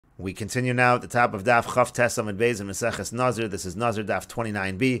We continue now at the top of Daf Chaf Tes Amud Beis in Meseches Nazir. This is Nazir Daf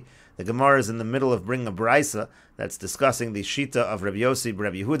 29b. The Gemara is in the middle of bringing a brisa that's discussing the shita of Rabbi Yossi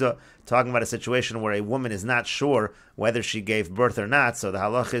Rabbi Yehuda, talking about a situation where a woman is not sure whether she gave birth or not. So the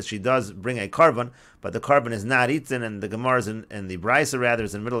halach is she does bring a carbon, but the carbon is not eaten, and the Gemara is in the brisa rather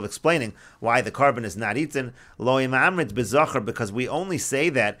is in the middle of explaining why the carbon is not eaten. Lo im amrit bezacher, because we only say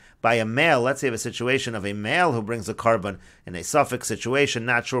that by a male. Let's say you have a situation of a male who brings a carbon in a suffix situation,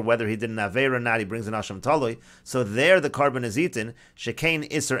 not sure whether he did an aver or not, he brings an asham taloi. So there the carbon is eaten.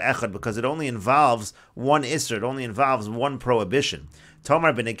 Shekain iser echad, because it only involves one iser, it only involves one prohibition.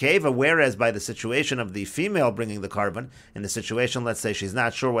 Tomar ben Akeva, whereas by the situation of the female bringing the carbon, in the situation, let's say she's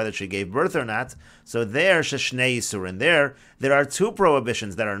not sure whether she gave birth or not, so there, sheshnei isur, and there are two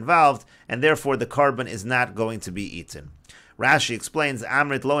prohibitions that are involved, and therefore the carbon is not going to be eaten. Rashi explains,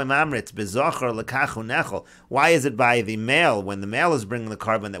 Amrit loim amrit, bezocher lekachu nechel. Why is it by the male, when the male is bringing the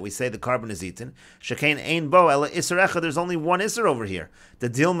carbon, that we say the carbon is eaten? Shekain ein bo ela iser echad, there's only one iser over here. The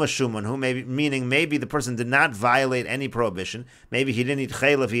dilma shuman, who meaning maybe the person did not violate any prohibition, maybe he didn't eat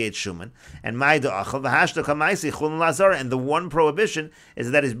chayil if he ate shuman, and maida achal, v'hashta kamaisi chulin lazar, and the one prohibition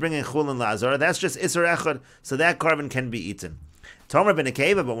is that he's bringing chulin lazar, that's just iser echad, so that carbon can be eaten. Tomer ben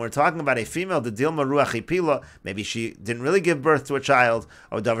Akeva, but when we're talking about a female, the dilma ruach ipila, maybe she didn't really give birth to a child,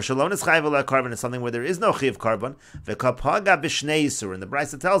 or davar shalon is chayv ala carbon, is something where there is no chiv carbon, v'kapaga b'shnei yisur, and the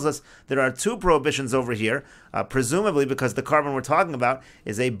Brisa tells us there are two prohibitions over here, presumably because the carbon we're talking about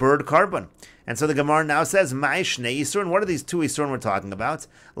is a bird carbon. And so the Gemara now says, Ma'ai shnei yisur, and what are these two yisur we're talking about?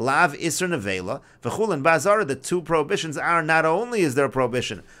 Lav isur nevela, v'chulin ba'azara. The two prohibitions are, not only is there a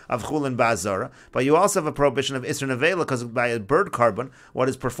prohibition of chulin ba'azara, but you also have a prohibition of isur nevela, because by a bird carbon, what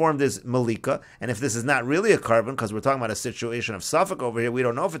is performed is malika, and if this is not really a carbon, because we're talking about a situation of suffix over here, we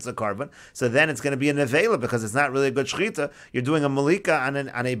don't know if it's a carbon, so then it's going to be a nevela, because it's not really a good shchita. You're doing a malika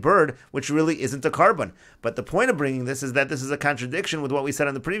on a bird, which really isn't a carbon. But the point of bringing this is that this is a contradiction with what we said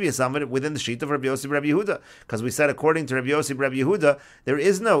on the previous summit within the sheet of Rabbi Yossi Rabbi Yehuda, because we said according to Rabbi Yossi Rabbi Yehuda, there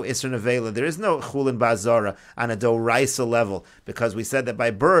is no Isser Nevela, there is no Chulin Ba'azara on a Doraisa level, because we said that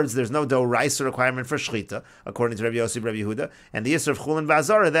by birds there's no Doraisa requirement for Shchita, according to Rabbi Yossi Rabbi Yehuda, and the Isser of Chulin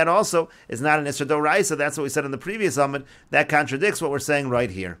Ba'azara, that also is not an Isser Doraisa. That's what we said in the previous summit. That contradicts what we're saying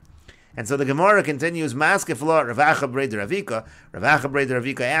right here. And so the Gemara continues, Maskefla Ravacha Breder Ravika. Ravacha Breder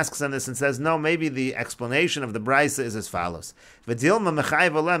Ravika asks on this and says, no, maybe the explanation of the Brisa is as follows. V'dilma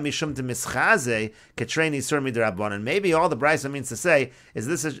mechayv alem mishum temischaze ketreni sur midrabanan. Maybe all the Brisa means to say is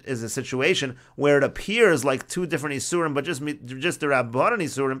this is a situation where it appears like two different Isurim, but just the Rabbanan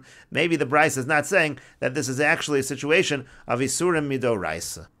Isurim. Maybe the Brisa is not saying that this is actually a situation of Isurim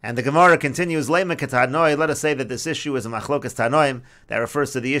midoraisa. And the Gemara continues, Lema ketanoi. Let us say that this issue is a machlokas tanoim. That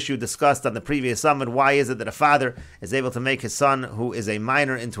refers to the issue discussed on the previous summit. Why is it that a father is able to make his son, who is a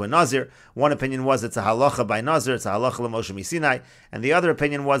minor, into a Nazir? One opinion was it's a halacha by Nazir, it's a halacha l'Moshe Misinai, and the other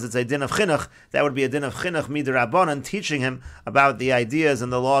opinion was it's a din of chinuch. That would be a din of chinuch midrabanan, teaching him about the ideas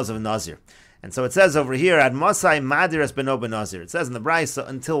and the laws of Nazir. And so it says over here, Ad Masai Madiras Beno Benazir. It says in the Brisa,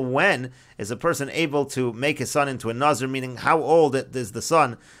 until when is a person able to make his son into a Nazir, meaning how old is the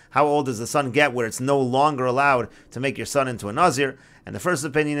son? How old does the son get where it's no longer allowed to make your son into a Nazir? And the first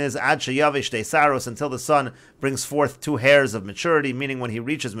opinion is Ad Sheyavish De Saros, until the son brings forth 2 hairs of maturity, meaning when he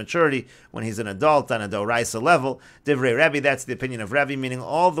reaches maturity, when he's an adult on a Doraisa level. Divrei Rebbe, that's the opinion of Rebbe, meaning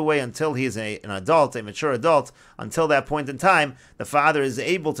all the way until he's an adult, a mature adult, until that point in time, the father is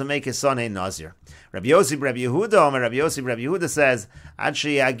able to make his son a Nazir. Rabbi Yossi Rabbi Yehuda says, Ad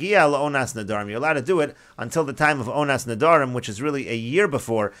Sheyagia L'Onas Nadarim. You're allowed to do it until the time of Onas Nadarim, which is really a year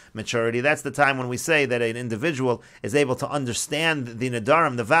before maturity. That's the time when we say that an individual is able to understand the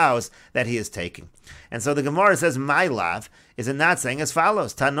Nadarim, the vows that he is taking. And so the Gemara says, my lav, is it not saying as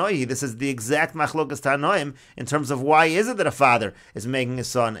follows? Tanoi, this is the exact machlokas Tanoim in terms of why is it that a father is making his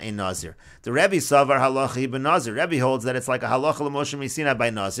son a Nazir. The Rebbe Savar halacha ben Nazir. Rebbe holds that it's like a halacha l'Moshe Misinai by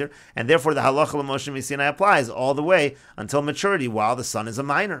Nazir, and therefore the halacha l'Moshe Misinai applies all the way until maturity while the son is a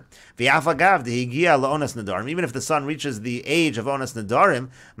minor. V'yafagav dehigia la'onas nadarim. Even if the son reaches the age of onas nadarim,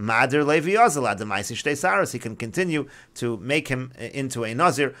 madir levi yazalad demaisi shtei saros, he can continue to make him into a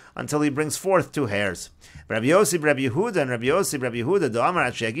Nazir until he brings forth 2 hairs. Rabbi Yossi Rabbi Yehuda and Rabbi Yossi Rabbi Yehuda do'amar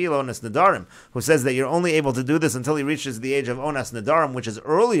at she'agil onas nadarim, who says that you're only able to do this until he reaches the age of onas nadarim, which is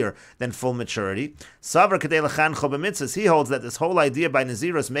earlier than full maturity. Savar kadei lechancho b'mitzvahs. He holds that this whole idea by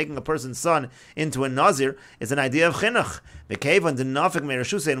Nazirus, making a person's son into a Nazir, is an idea of chinuch. V'kevan denafik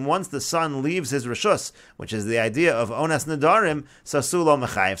me'reshus, and once the son leaves his reshus, which is the idea of onas nadarim, sasulo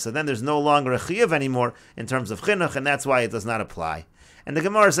mechayev. So then there's no longer a chiyav anymore in terms of chinuch, and that's why it does not apply. And the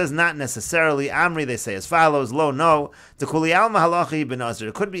Gemara says not necessarily. Amri, they say as follows, lo, no. To kuli alma halacha ben Nazir.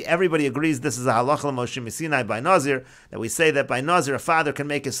 It could be everybody agrees this is a halacha l'Moshe Sinai by Nazir, that we say that by Nazir a father can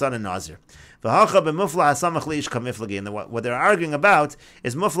make his son a Nazir. And what they're arguing about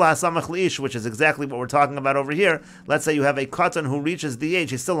is mufla hasamach li'ish, which is exactly what we're talking about over here. Let's say you have a katan who reaches the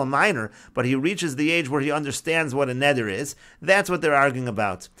age, he's still a minor, but he reaches the age where he understands what a neder is. That's what they're arguing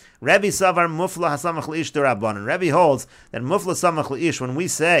about. Rebbe Savar mufla hasamach li'ish derabanan. Rebbe holds that mufla hasamach li'ish, when we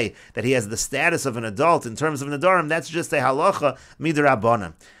say that he has the status of an adult in terms of nedarim, that's just a halacha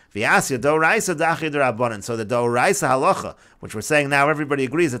miderabanan. So the doraisa halacha, which we're saying now everybody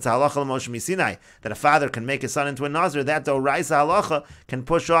agrees it's a halacha l'Moshe Sinai, that a father can make his son into a nazir, that doraisa halacha can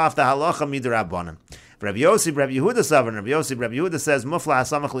push off the halacha midrabanan. Rabbi Yossi, Rabbi Yehuda Savan, Rabbi Yossi, Rabbi Yehuda says mufla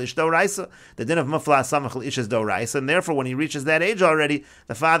hasamach li'ish doraisa. The din of mufla hasamach li'ish is doraisa, and therefore when he reaches that age already,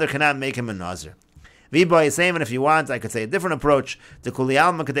 the father cannot make him a nazir. V'boy is saying, and if you want, I could say a different approach. To kuli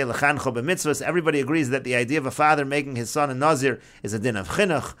alma kadei lechancho b'mitzvos. Everybody agrees that the idea of a father making his son a nazir is a din of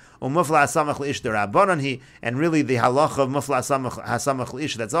chinuch. Umufla hasamach li'ish derabanan hi, and really the halacha of mufla hasamach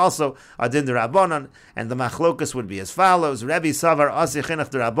li'ish, that's also a din derabanan. And the machlokus would be as follows: Rebbe savar asi chinuch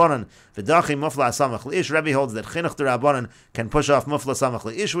derabanan v'dachi mufla hasamach li'ish. Rebbe holds that chinuch derabanan can push off mufla hasamach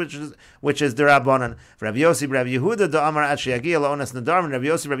li'ish, which is derabanan. Rabbi Yossi, Rabbi Yehuda da amar ad sheyagia la'onas nedarim. Rabbi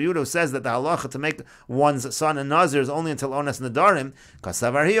Yossi, Rabbi Yehuda says that the halacha to make one's son a nazir is only until onas nedarim.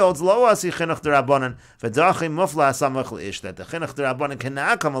 Kasavar he holds lo asi chinuch derabanan v'dachi mufla hasamach li'ish, that the chinuch derabanan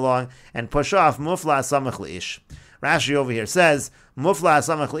cannot come along and push off mufla hasamach li'ish. Rashi over here says mufla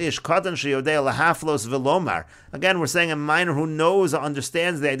hasamach li'ish katan sheyodei lahaflos v'lomar. Again, we're saying a minor who knows or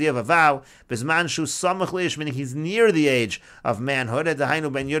understands the idea of a vow. Bisman shu samach li'ish, meaning he's near the age of manhood.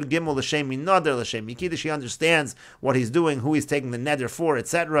 Edahainu ben yud gimel l'shem minader l'shem mikidish. He understands what he's doing, who he's taking the neder for,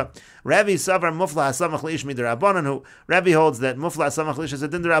 etc. Rabbi savar mufla hasamach li'ish midirabanan. Who Rabbi holds that mufla hasamach li'ish is a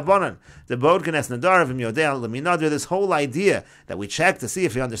din derabanan. The bod kenes nedar v'im yodei l'minader. This whole idea that we check to see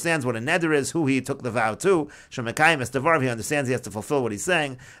if he understands what a neder is, who he took the vow to. Shemekayim es devar. He understands he has to fulfill what he's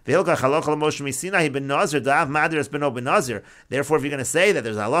saying. V'hilka halacha l'Moshe Sinai ben Nazir da'av madras ben Nazir. Therefore, if you're going to say that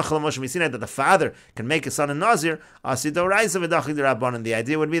there's a halacha l'Moshe Sinai that the father can make his son a Nazir, asi doraisa v'dachi derabanan. The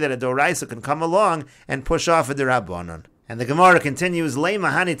idea would be that a doraisa can come along and push off a derabanan. And the Gemara continues,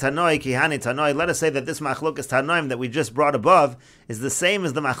 Leima hani tanoi ki hani tanoi. Let us say that this machlokas tanoim that we just brought above is the same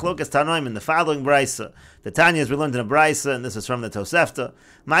as the machlokas tanoim in the following brisa. The Tanya, as we learned in a brisa, and this is from the Tosefta.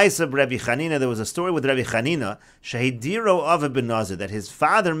 Ma'isa Rabbi Chanina. There was a story with Rabbi Chanina, shehidiro of ben Nazir, that his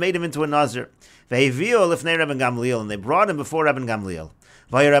father made him into a Nazir. Vehivio lifnei Rabban Gamliel, and they brought him before Rabban Gamliel.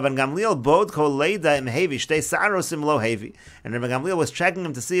 Rabban Gamliel bod kol leida im hevi shtei saros im lo hevi, and Rabban Gamliel was checking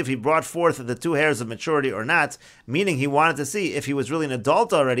him to see if he brought forth the 2 hairs of maturity or not, meaning he wanted to see if he was really an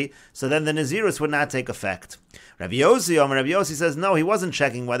adult already, so then the Nazirus would not take effect. Rabbi Yossi says no, he wasn't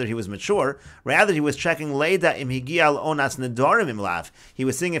checking whether he was mature. Rather, he was checking leida im higial onas nedarim im lav. He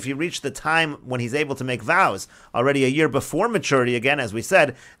was seeing if he reached the time when he's able to make vows already a year before maturity. Again, as we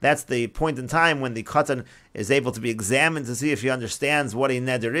said, that's the point in time when the katan is able to be examined to see if he understands what a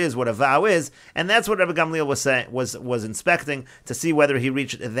neder is, what a vow is, and that's what Rabbi Gamliel was saying, was inspecting to see whether he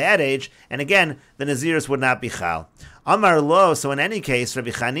reached that age. And again, the Nazirus would not be chal. Amar lo, so in any case, Rabbi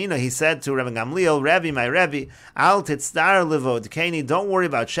Chanina, he said to Rabbi Gamliel, Rabbi, my Rabbi, al titztar livod keni, don't worry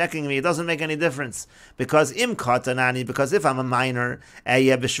about checking me, it doesn't make any difference. Because im katanani, because if I'm a minor,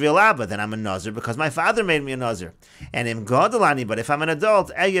 eya b'shvil abba, then I'm a nazir, because my father made me a nazir. And im gadolani, but if I'm an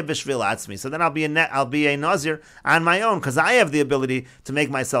adult, eya b'shvil atzmi, so then I'll be a nazir on my own, because I have the ability to make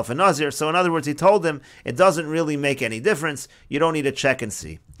myself a nazir. So in other words, he told him, it doesn't really make any difference, you don't need to check and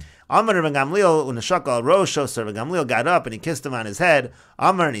see. Amar Rabban Gamliel unashakal rosho. So Rabban Gamliel got up and he kissed him on his head.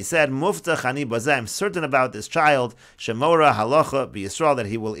 Amar, and he said, Muftach ani bazeh. I'm certain about this child. Shemora halacha b'Yisrael, that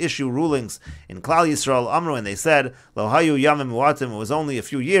he will issue rulings in Klal Yisrael. Amar, and they said, Lo hayu yamim muatim. It was only a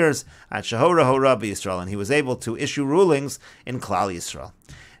few years at shehora hora b'Yisrael, and he was able to issue rulings in Klal Yisrael.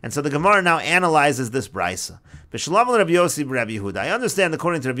 And so the Gemara now analyzes this brisa. B'shalom Rabbi Yossi Rabbi Yehuda. I understand,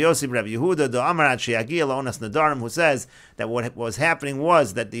 according to Rabbi Yossi Rabbi Yehuda, the Amar ad sheyagia l'onas nedarim, who says that what was happening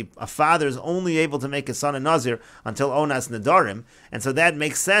was that a father is only able to make his son a nazir until onas nedarim, and so that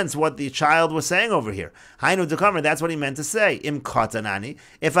makes sense what the child was saying over here. Hainu dekamer, that's what he meant to say. Im katanani,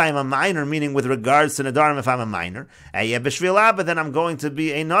 if I am a minor, meaning with regards to nedarim, if I'm a minor, eya b'shvil abba, then I'm going to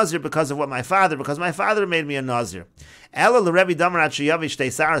be a nazir because of what because my father made me a nazir.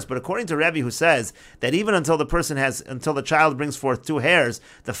 But according to Rebbe, who says that even until the person person has, until the child brings forth 2 hairs,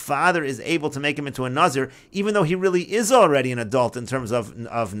 the father is able to make him into a Nazir, even though he really is already an adult in terms of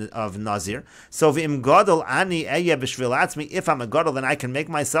Nazir. So v'im gadol ani eya b'shvil atzmi, if I'm a gadol, then I can make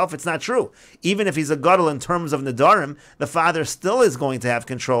myself. It's not true. Even if he's a gadol in terms of Nadarim, the father still is going to have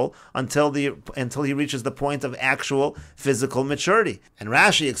control until he reaches the point of actual physical maturity. And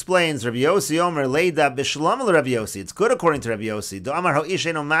Rashi explains, Rabbi Yossi Omer leida b'shlam Rabbi Yossi. It's good according to Rabbi Yossi.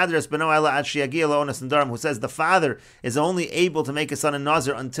 Who says the father is only able to make his son a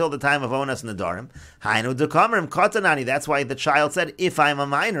Nazir until the time of Onas Nadarim. Hainu dekamerim katanani. That's why the child said, if I'm a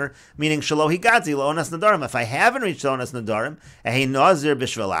minor, meaning shelo higati lo-Onas Nadarim. If I haven't reached Onas Nadarim, ehi Nazir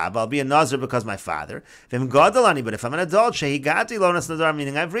b'shvel ab, I'll be a Nazir because my father. V'im gadolani, but if I'm an adult, shehigati lo-Onas Nadarim,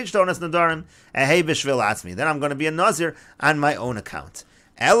 meaning I've reached Onas Nadarim, ehi b'shvel atzmi, then I'm going to be a Nazir on my own account.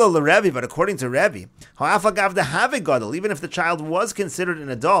 Elo l'Rebbe, but according to Rebbe, even if the child was considered an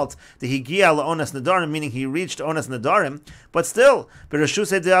adult, the higia l'onas nadarim, meaning he reached onas nadarim, but still he's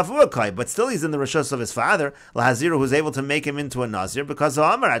in the reshus of his father, lahaziru, who's able to make him into a nazir, because it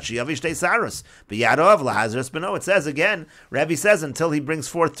says again, Rebbe says, until he brings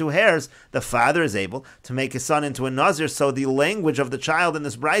forth 2 hairs, the father is able to make his son into a nazir. So the language of the child in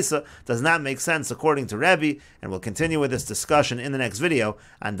this brisa does not make sense according to Rebbe, and we'll continue with this discussion in the next video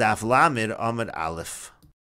on Daf Lamed Amud Aleph.